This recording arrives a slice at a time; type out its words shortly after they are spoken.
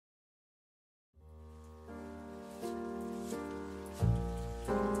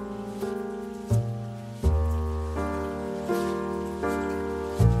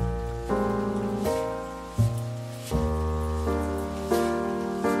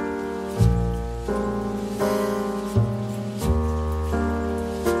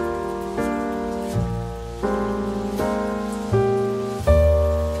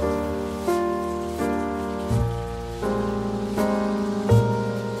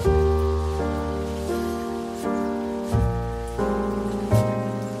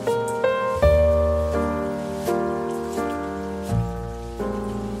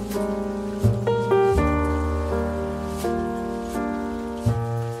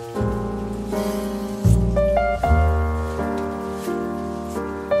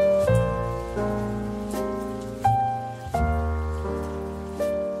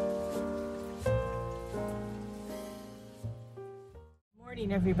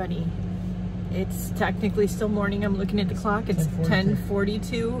everybody. It's technically still morning. I'm looking at the clock. It's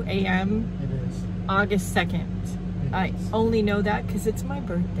 10:42 a.m. It is. August 2nd. I only know that because it's my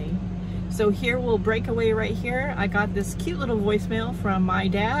birthday. So here we'll break away right here. I got this cute little voicemail from my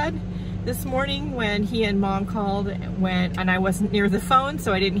dad this morning when he and mom called and I wasn't near the phone,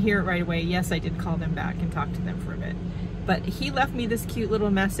 so I didn't hear it right away. Yes, I did call them back and talk to them for a bit. But he left me this cute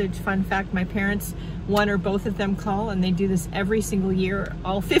little message. Fun fact, my parents, one or both of them call, and they do this every single year,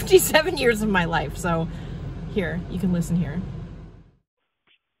 all 57 years of my life. So here, you can listen here.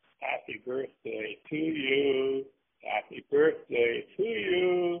 Happy birthday to you. Happy birthday to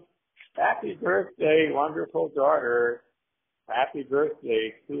you. Happy birthday, wonderful daughter. Happy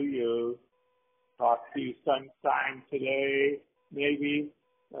birthday to you. Talk to you sometime today, maybe,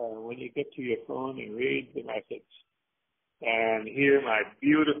 when you get to your phone and read the message. And hear my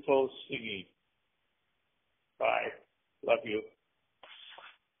beautiful singing. Bye. Love you.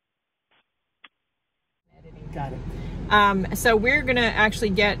 Got it. So we're gonna actually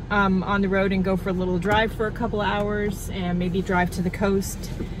get on the road and go for a little drive for a couple hours and maybe drive to the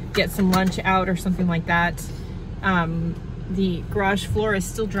coast, get some lunch out or something like that. The garage floor is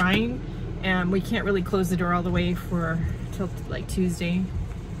still drying and we can't really close the door all the way till like Tuesday.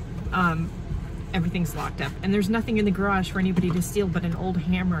 Everything's locked up and there's nothing in the garage for anybody to steal but an old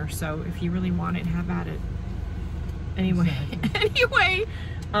hammer, so if you really want it, have at it. Anyway,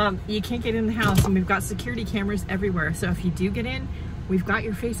 you can't get in the house and we've got security cameras everywhere, so if you do get in, we've got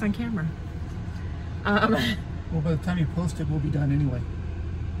your face on camera. Well, by the time you post it, we'll be done anyway,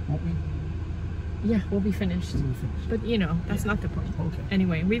 won't we? Yeah, we'll be finished. But you know, that's not the point. Okay.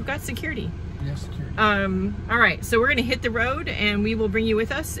 Anyway, we've got security. Yes, security. All right, so we're gonna hit the road and we will bring you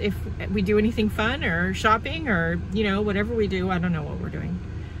with us if we do anything fun or shopping or, you know, whatever we do. I don't know what we're doing.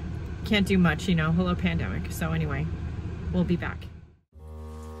 Can't do much, you know, hello pandemic. So anyway, we'll be back.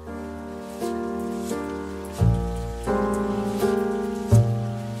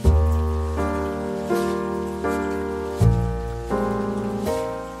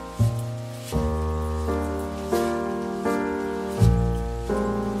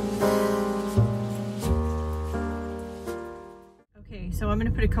 So I'm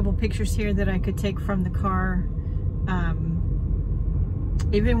going to put a couple pictures here that I could take from the car.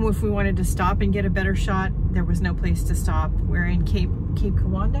 Even if we wanted to stop and get a better shot, there was no place to stop. We're in Cape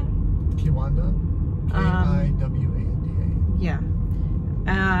Kiwanda? Kiwanda, Kiwanda. Yeah.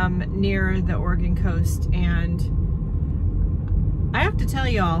 Near the Oregon coast. And I have to tell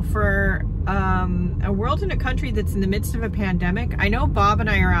y'all, for a world and a country that's in the midst of a pandemic, I know Bob and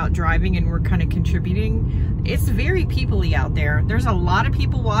I are out driving and we're kind of contributing. It's very people-y out there. There's a lot of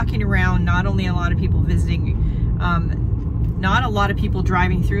people walking around, not only a lot of people visiting, not a lot of people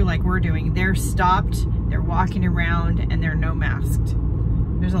driving through like we're doing. They're stopped, they're walking around, and they're no masked.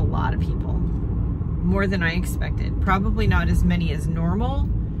 There's a lot of people. More than I expected. Probably not as many as normal,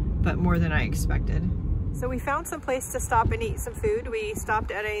 but more than I expected. So we found some place to stop and eat some food. We stopped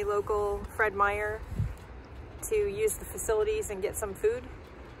at a local Fred Meyer to use the facilities and get some food.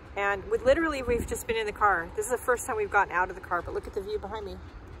 And we've just been in the car. This is the first time we've gotten out of the car, but look at the view behind me.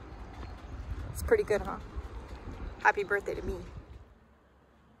 It's pretty good, huh? Happy birthday to me.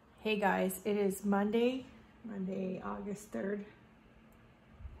 Hey guys, it is Monday, August 3rd,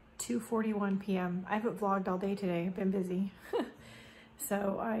 2:41 p.m. I haven't vlogged all day today. I've been busy.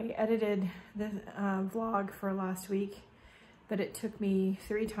 So I edited the vlog for last week, but it took me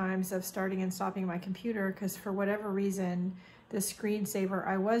 3 times of starting and stopping my computer because for whatever reason, the screensaver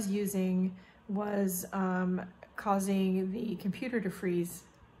I was using was causing the computer to freeze.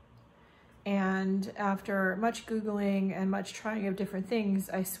 And after much Googling and much trying of different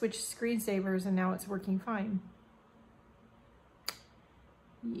things, I switched screensavers and now it's working fine.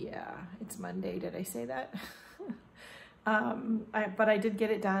 Yeah, it's Monday, did I say that? But I did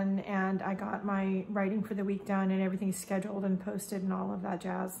get it done and I got my writing for the week done and everything's scheduled and posted and all of that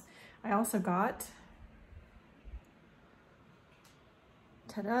jazz. I also got,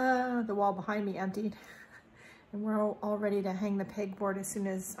 ta-da, the wall behind me emptied. And we're all ready to hang the pegboard as soon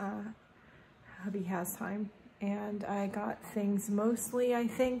as hubby has time. And I got things mostly, I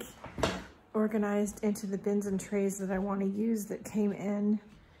think, organized into the bins and trays that I want to use that came in.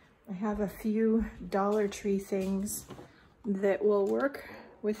 I have a few Dollar Tree things that will work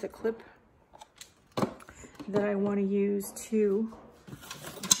with the clip that I want to use too.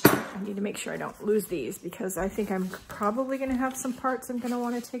 I need to make sure I don't lose these because I think I'm probably going to have some parts I'm going to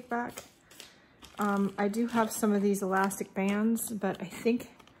want to take back. I do have some of these elastic bands, but I think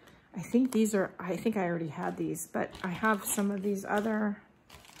these are, I think I already had these, but I have some of these other,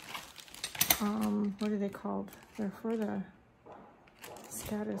 what are they called? They're for the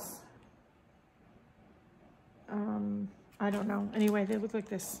status. I don't know. Anyway, they look like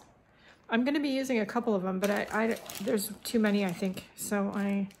this. I'm going to be using a couple of them, but there's too many, I think. So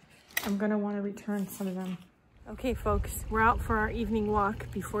I'm going to want to return some of them. Okay, folks, we're out for our evening walk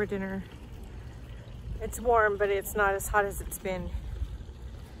before dinner. It's warm, but it's not as hot as it's been.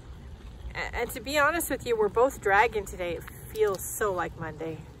 And to be honest with you, we're both dragging today. It feels so like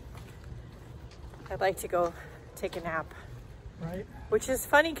Monday. I'd like to go take a nap. Right. Which is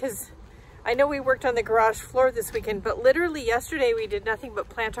funny because I know we worked on the garage floor this weekend, but literally yesterday we did nothing but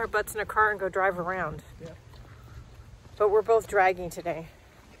plant our butts in a car and go drive around. Yeah. But we're both dragging today.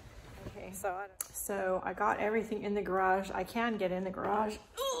 Okay, so I got everything in the garage. I can get in the garage.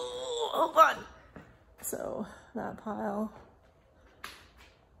 Ooh, hold on. So that pile,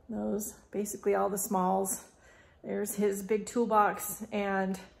 those, basically all the smalls. There's his big toolbox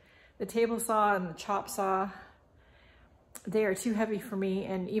and the table saw and the chop saw. They are too heavy for me,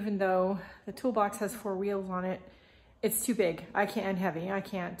 and even though the toolbox has 4 wheels on it, it's too big. I can't heavy. I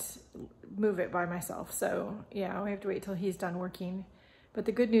can't move it by myself. So yeah, we have to wait till he's done working. But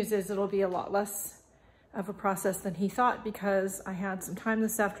the good news is it'll be a lot less of a process than he thought, because I had some time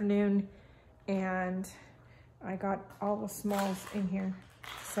this afternoon and I got all the smalls in here.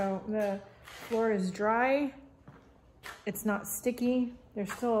 So the floor is dry. It's not sticky.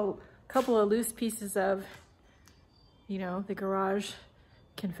 There's still a couple of loose pieces of, you know, the garage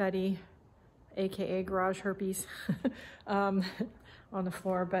confetti, AKA garage herpes, on the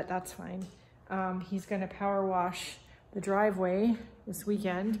floor, but that's fine. He's gonna power wash the driveway this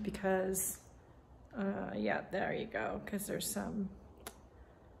weekend because, yeah, there you go, because there's some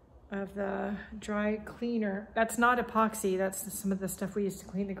of the dry cleaner. That's not epoxy, that's some of the stuff we used to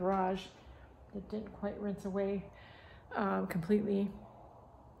clean the garage that didn't quite rinse away completely.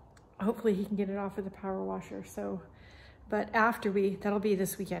 Hopefully he can get it off with the power washer. So, but that'll be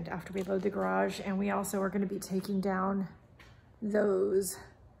this weekend after we load the garage, and we also are going to be taking down those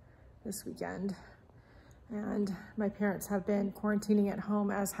this weekend. And my parents have been quarantining at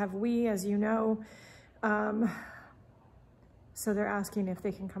home, as have we, as you know. So they're asking if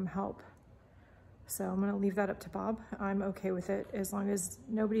they can come help. So I'm going to leave that up to Bob. I'm okay with it as long as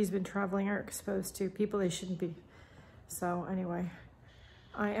nobody's been traveling or exposed to people they shouldn't be. So anyway,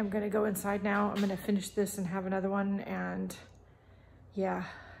 I am going to go inside now. I'm going to finish this and have another one. And yeah,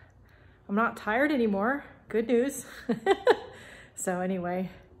 I'm not tired anymore. Good news. So anyway,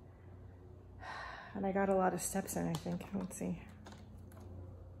 and I got a lot of steps in, I think. Let's see.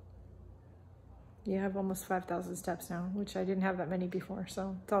 You have almost 5,000 steps now, which I didn't have that many before,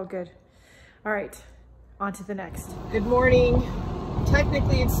 so it's all good. All right, on to the next. Good morning.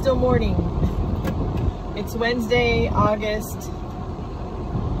 Technically, it's still morning. It's Wednesday, August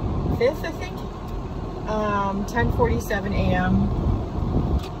 5th, I think. 10:47 a.m.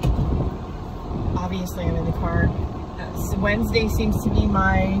 Obviously, I'm in the car. So Wednesday seems to be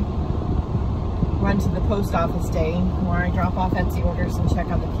my run to the post office day, where I drop off Etsy orders and check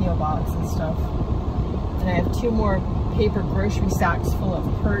on the P.O. box and stuff. And I have 2 more paper grocery sacks full of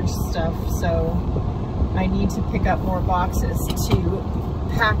purge stuff, so I need to pick up more boxes to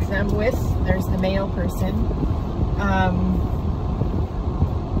pack them with. There's the mail person.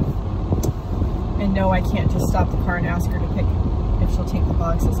 And no, I can't just stop the car and ask her to pick if she'll take the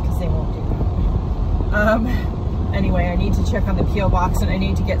boxes, because they won't do that. Anyway, I need to check on the P.O. box, and I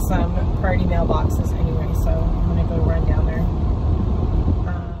need to get some priority mail boxes anyway, so I'm gonna go run down there.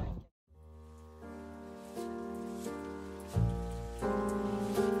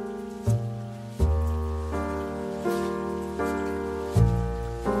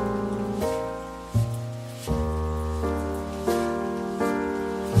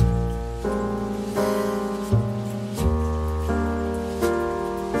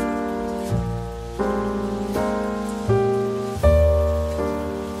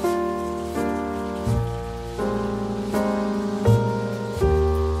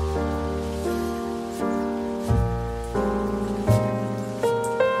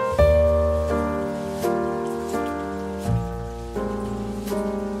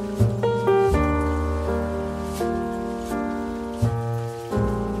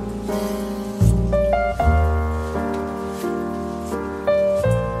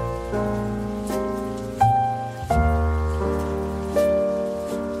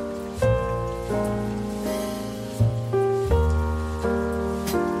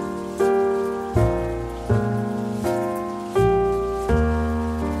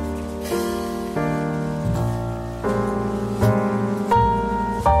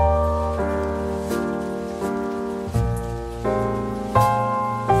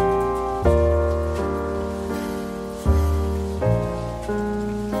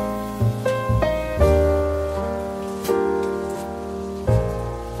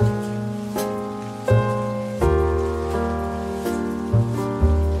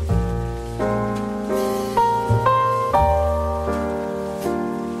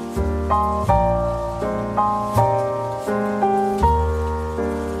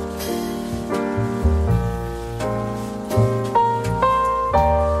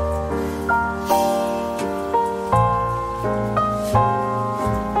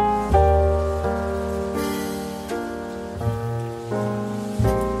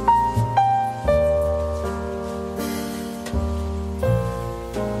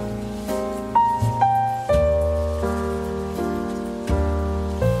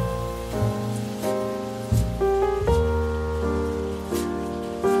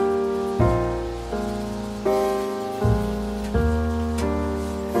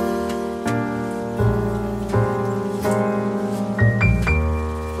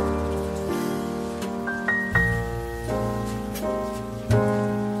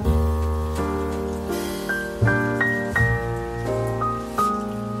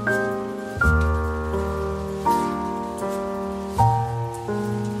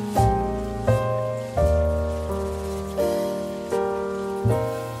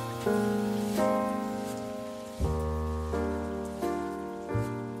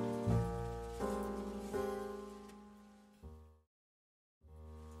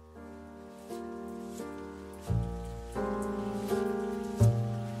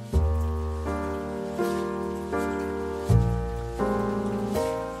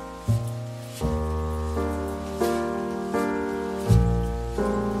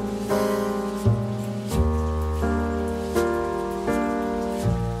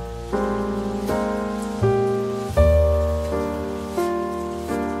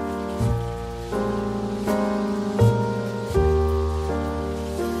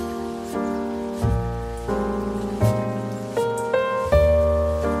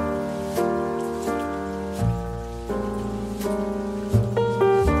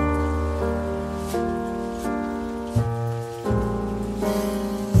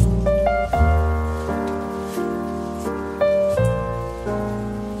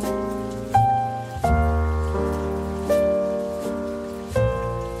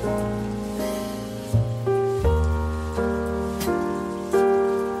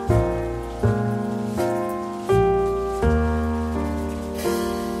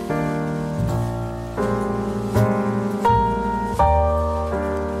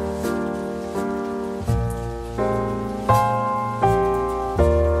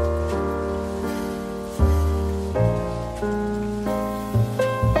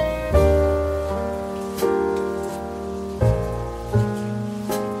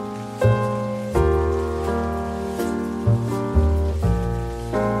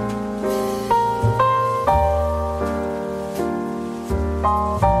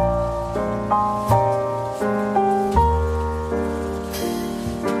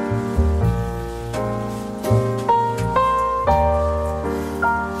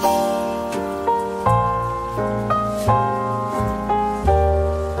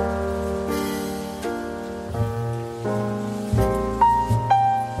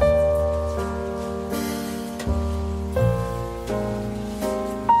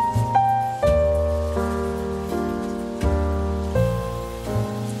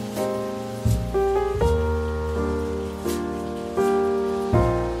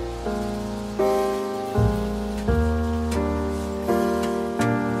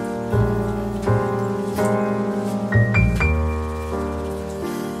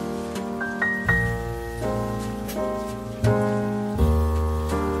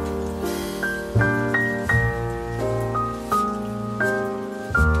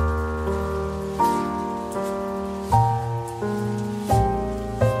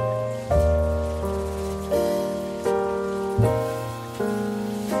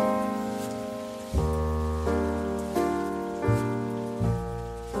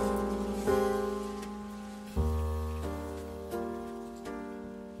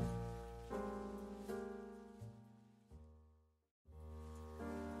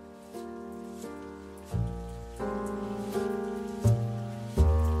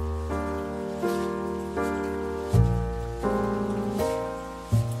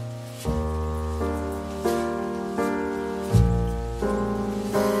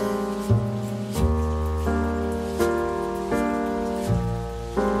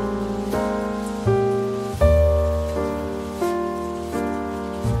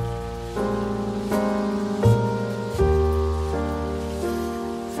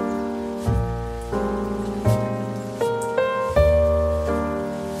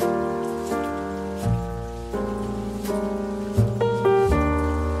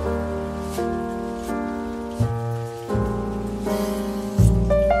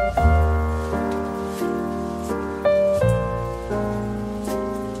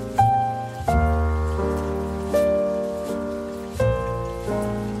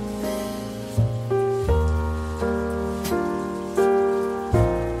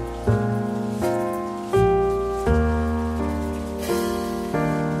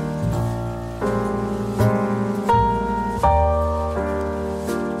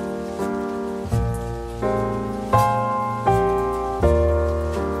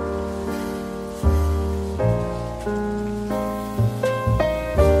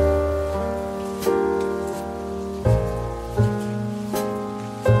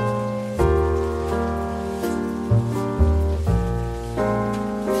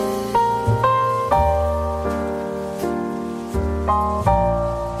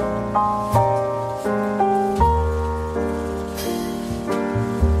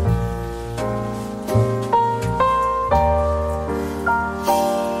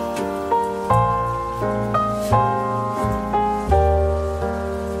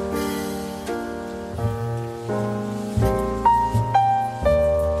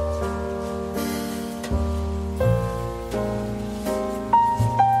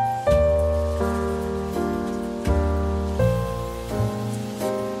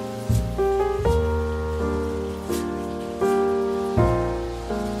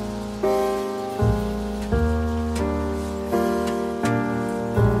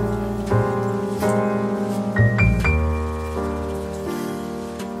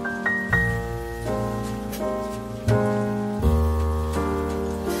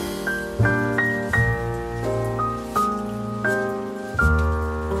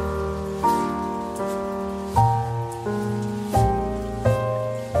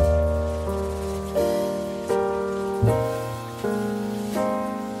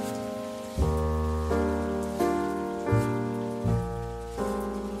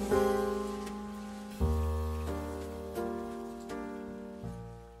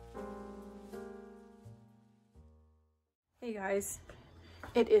 Hey guys,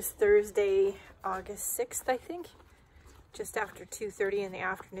 it is Thursday, August 6th, I think, just after 2:30 in the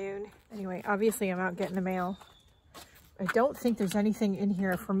afternoon. Anyway, obviously I'm out getting the mail. I don't think there's anything in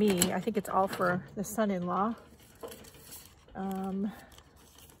here for me. I think it's all for the son-in-law.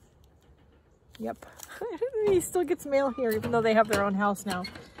 Yep, he still gets mail here even though they have their own house now.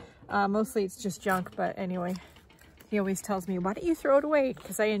 Mostly it's just junk, but anyway, he always tells me, why don't you throw it away?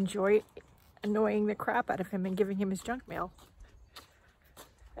 Because I enjoy annoying the crap out of him and giving him his junk mail.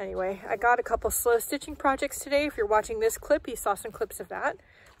 Anyway, I got a couple slow stitching projects today. If you're watching this clip, you saw some clips of that.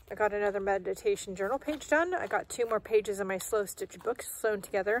 I got another meditation journal page done. I got 2 more pages of my slow stitch book sewn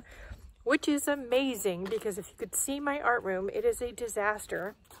together, which is amazing because if you could see my art room, it is a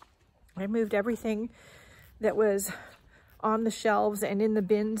disaster. I moved everything that was on the shelves and in the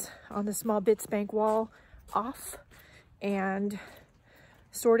bins on the small bits bank wall off and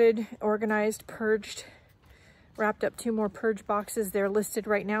sorted, organized, purged, wrapped up 2 more purge boxes. They're listed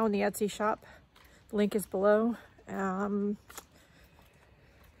right now in the Etsy shop. The link is below.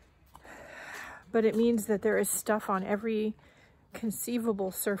 But it means that there is stuff on every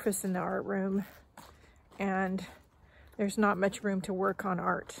conceivable surface in the art room and there's not much room to work on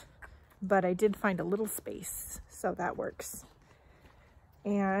art. But I did find a little space, so that works.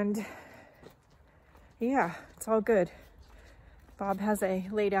 And yeah, it's all good. Bob has a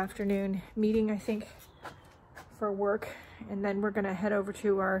late afternoon meeting, I think, for work, and then we're gonna head over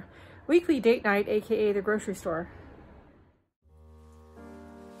to our weekly date night, aka the grocery store.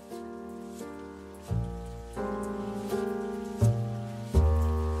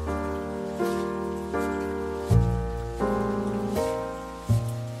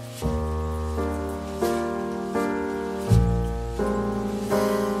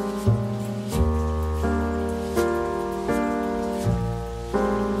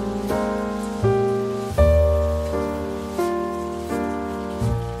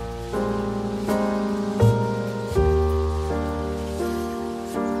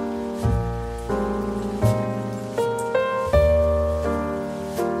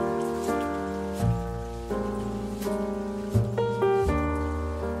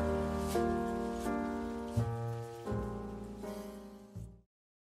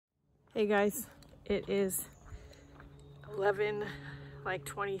 Hey guys, it is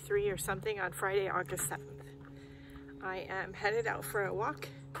 11:23 or something on Friday, August 7th. I am headed out for a walk.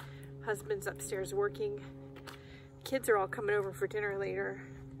 Husband's upstairs working. Kids are all coming over for dinner later,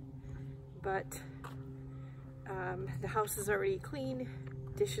 but the house is already clean.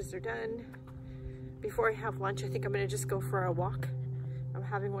 Dishes are done. Before I have lunch, I think I'm gonna just go for a walk. I'm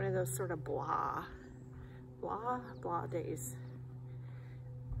having one of those sort of blah days.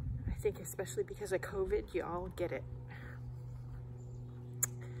 I think especially because of COVID, you all get it.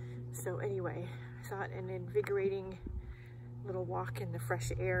 So anyway, I thought an invigorating little walk in the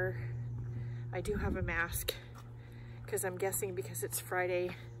fresh air. I do have a mask because I'm guessing because it's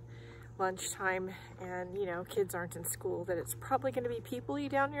Friday lunchtime and you know, kids aren't in school, that it's probably going to be people-y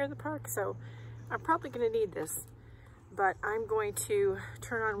down near the park. So I'm probably going to need this, but I'm going to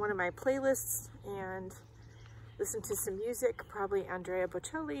turn on one of my playlists and listen to some music, probably Andrea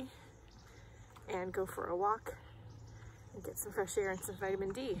Bocelli, and go for a walk and get some fresh air and some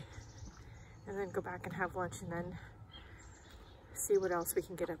vitamin D, and then go back and have lunch and then see what else we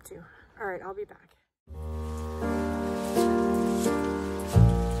can get up to. All right, I'll be back.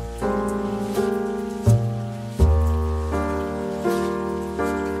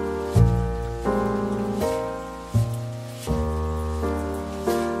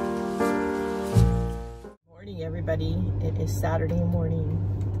 Morning, everybody. It is Saturday morning,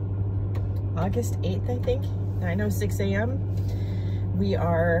 August 8th, I think, 9:06 a.m. We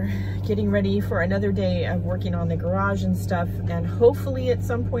are getting ready for another day of working on the garage and stuff, and hopefully at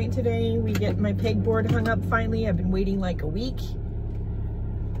some point today we get my pegboard hung up finally. I've been waiting like a week,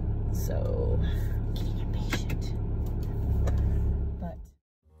 so I'm getting impatient. But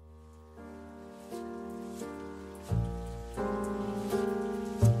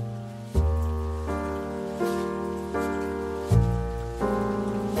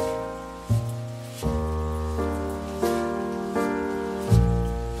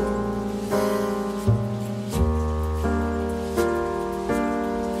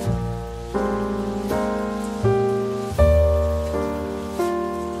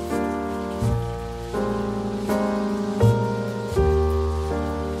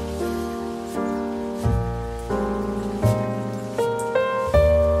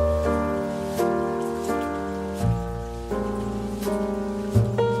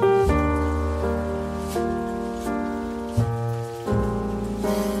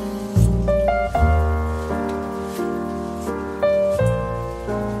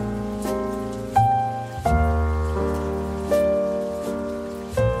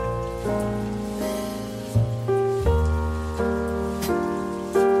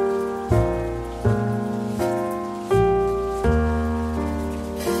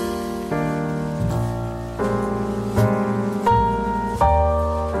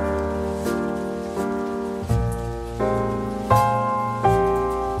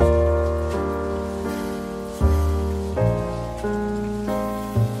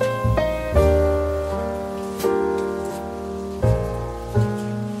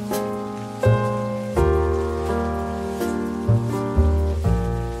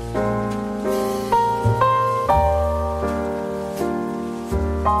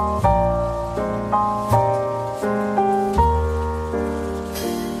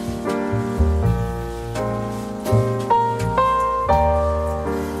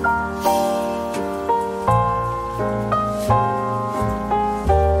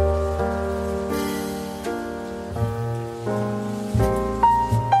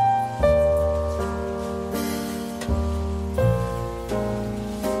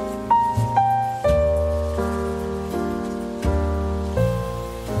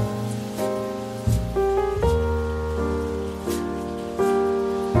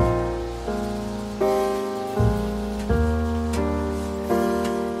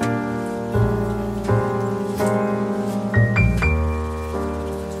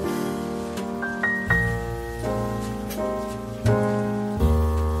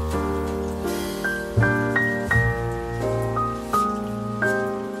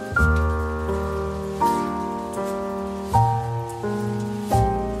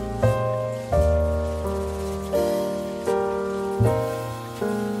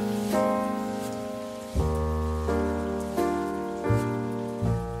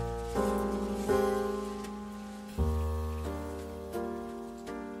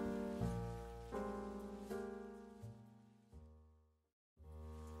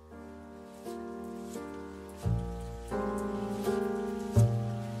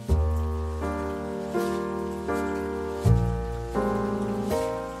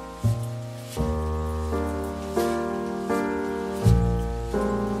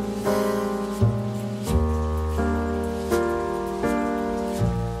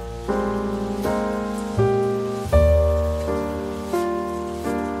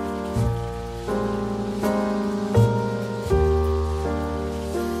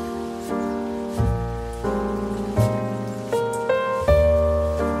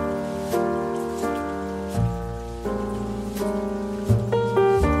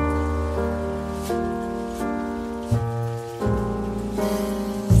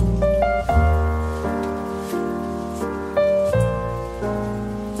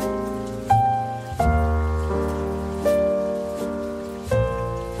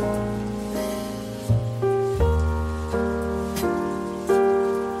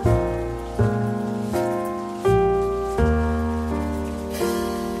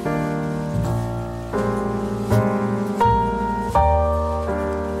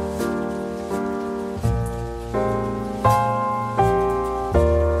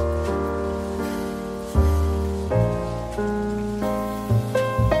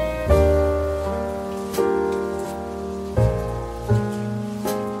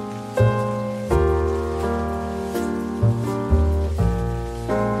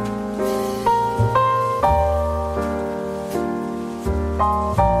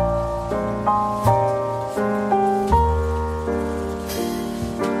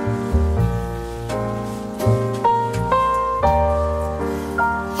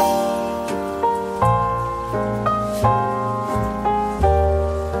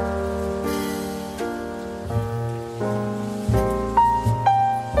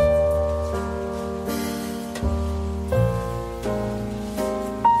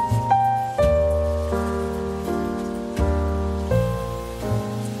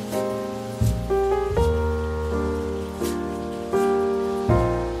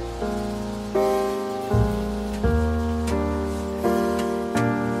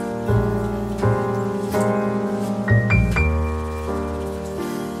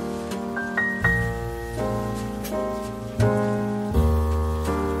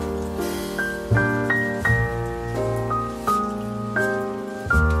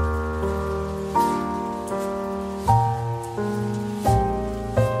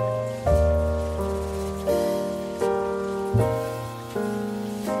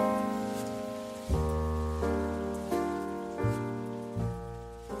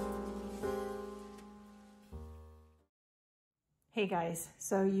Hey guys,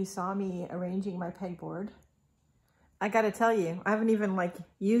 so you saw me arranging my pegboard. I gotta tell you, I haven't even like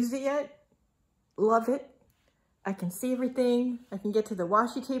used it yet. Love it. I can see everything. I can get to the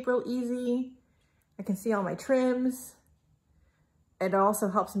washi tape real easy. I can see all my trims. It also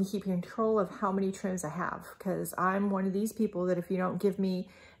helps me keep control of how many trims I have, because I'm one of these people that if you don't give me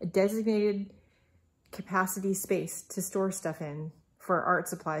a designated capacity space to store stuff in, for art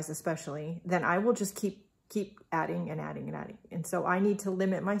supplies especially, then I will just keep adding and adding and adding. And so I need to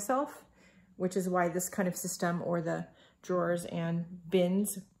limit myself, which is why this kind of system or the drawers and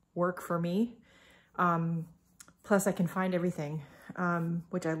bins work for me. Plus I can find everything,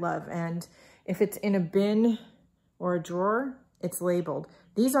 which I love. And if it's in a bin or a drawer, it's labeled.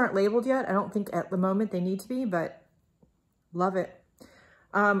 These aren't labeled yet. I don't think at the moment they need to be, but love it.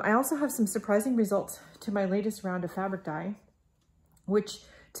 I also have some surprising results to my latest round of fabric dye, which,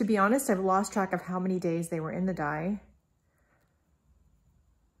 to be honest, I've lost track of how many days they were in the dye.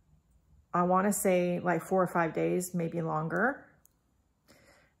 I want to say like 4 or 5 days, maybe longer,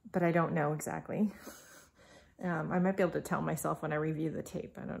 but I don't know exactly. I might be able to tell myself when I review the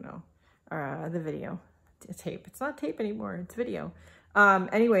tape. I don't know, or the video. Tape. It's not tape anymore. It's video.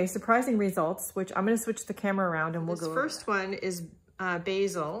 Anyway, surprising results, which I'm going to switch the camera around and we'll go. This first one is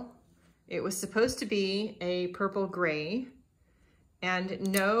basil. It was supposed to be a purple gray.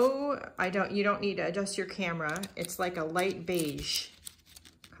 And no, you don't need to adjust your camera. It's like a light beige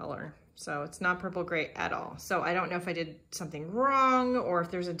color. So it's not purple gray at all. So I don't know if I did something wrong or if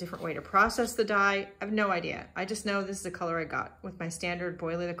there's a different way to process the dye. I have no idea. I just know this is the color I got with my standard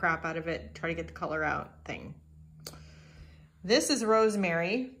boiling the crap out of it, try to get the color out thing. This is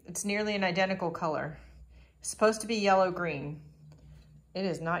rosemary. It's nearly an identical color. It's supposed to be yellow-green. It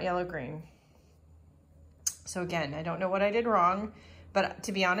is not yellow-green. So again, I don't know what I did wrong, but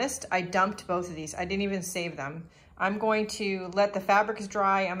to be honest, I dumped both of these. I didn't even save them. I'm going to let the fabrics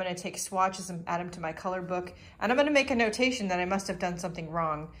dry. I'm going to take swatches and add them to my color book. And I'm going to make a notation that I must have done something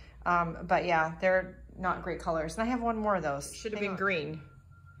wrong. But yeah, they're not great colors. And I have one more of those. Should have been green.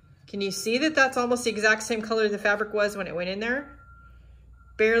 Can you see that that's almost the exact same color the fabric was when it went in there?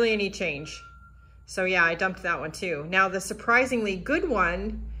 Barely any change. So yeah, I dumped that one too. Now the surprisingly good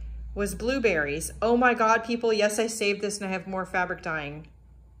one was blueberries. Oh my God, people, yes, I saved this and I have more fabric dyeing.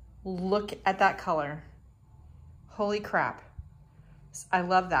 Look at that color. Holy crap. I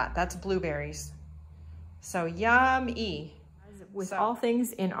love that. That's blueberries. So yummy. With all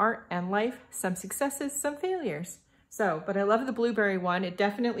things in art and life, some successes, some failures. So, but I love the blueberry one. It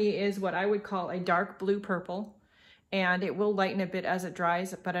definitely is what I would call a dark blue purple, and it will lighten a bit as it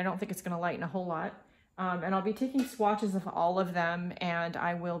dries, but I don't think it's going to lighten a whole lot. And I'll be taking swatches of all of them, and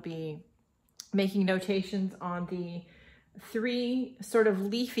I will be making notations on the 3 sort of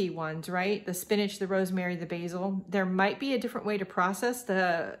leafy ones, right? The spinach, the rosemary, the basil. There might be a different way to process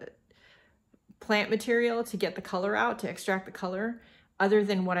the plant material to get the color out, to extract the color, other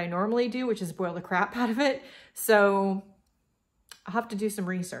than what I normally do, which is boil the crap out of it. So I'll have to do some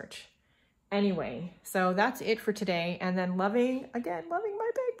research. Anyway, so that's it for today. And then loving my pegboard.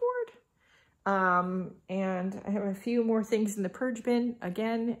 And I have a few more things in the purge bin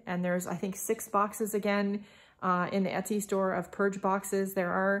again. And there's, I think, 6 boxes again in the Etsy store of purge boxes.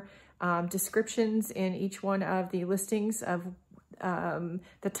 There are descriptions in each one of the listings of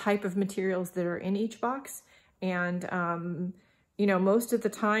the type of materials that are in each box. And, you know, most of the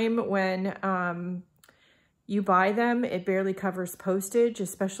time when you buy them, it barely covers postage,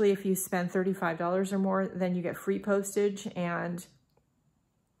 especially if you spend $35 or more, then you get free postage, and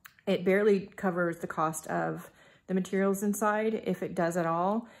it barely covers the cost of the materials inside, if it does at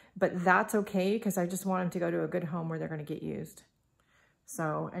all. But that's okay, because I just want them to go to a good home where they're going to get used.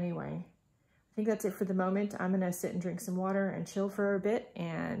 So anyway, I think that's it for the moment. I'm going to sit and drink some water and chill for a bit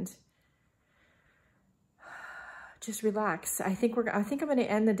and just relax. I think I'm going to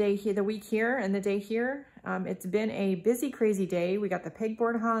end the day here, the week here and the day here. It's been a busy, crazy day. We got the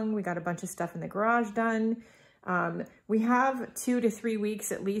pegboard hung. We got a bunch of stuff in the garage done. We have 2 to 3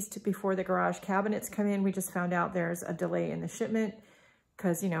 weeks at least before the garage cabinets come in. We just found out there's a delay in the shipment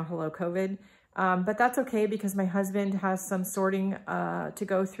because, you know, hello COVID. But that's okay, because my husband has some sorting to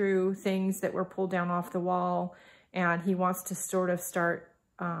go through, things that were pulled down off the wall, and he wants to sort of start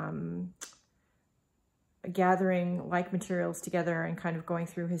gathering like materials together and kind of going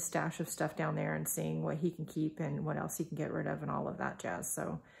through his stash of stuff down there and seeing what he can keep and what else he can get rid of and all of that jazz.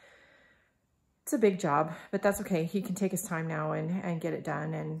 So it's a big job, but that's okay. He can take his time now and get it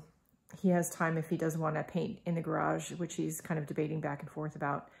done. And he has time if he does want to paint in the garage, which he's kind of debating back and forth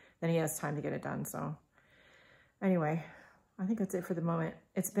about, then he has time to get it done. So anyway, I think that's it for the moment.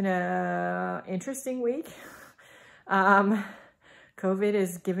 It's been a interesting week. COVID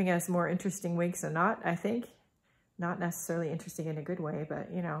is giving us more interesting weeks than not, I think. Not necessarily interesting in a good way,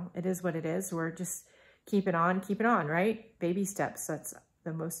 but you know, it is what it is. We're just keeping on, right? Baby steps. That's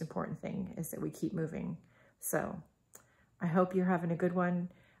the most important thing, is that we keep moving. So I hope you're having a good one.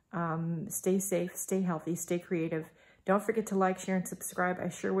 Stay safe, stay healthy, stay creative. Don't forget to like, share, and subscribe. I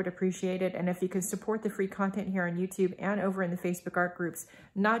sure would appreciate it. And if you can support the free content here on YouTube and over in the Facebook art groups,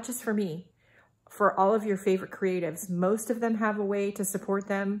 not just for me, for all of your favorite creatives. Most of them have a way to support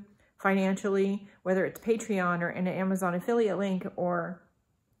them financially, whether it's Patreon or an Amazon affiliate link or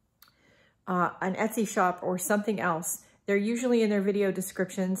an Etsy shop or something else. They're usually in their video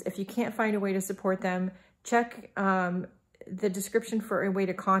descriptions. If you can't find a way to support them, check the description for a way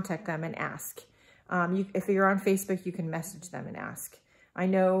to contact them and ask. If you're on Facebook, you can message them and ask. I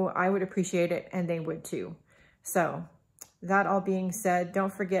know I would appreciate it, and they would too. So that all being said,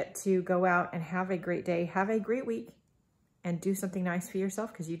 don't forget to go out and have a great day. Have a great week, and do something nice for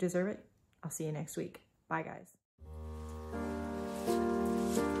yourself because you deserve it. I'll see you next week. Bye, guys.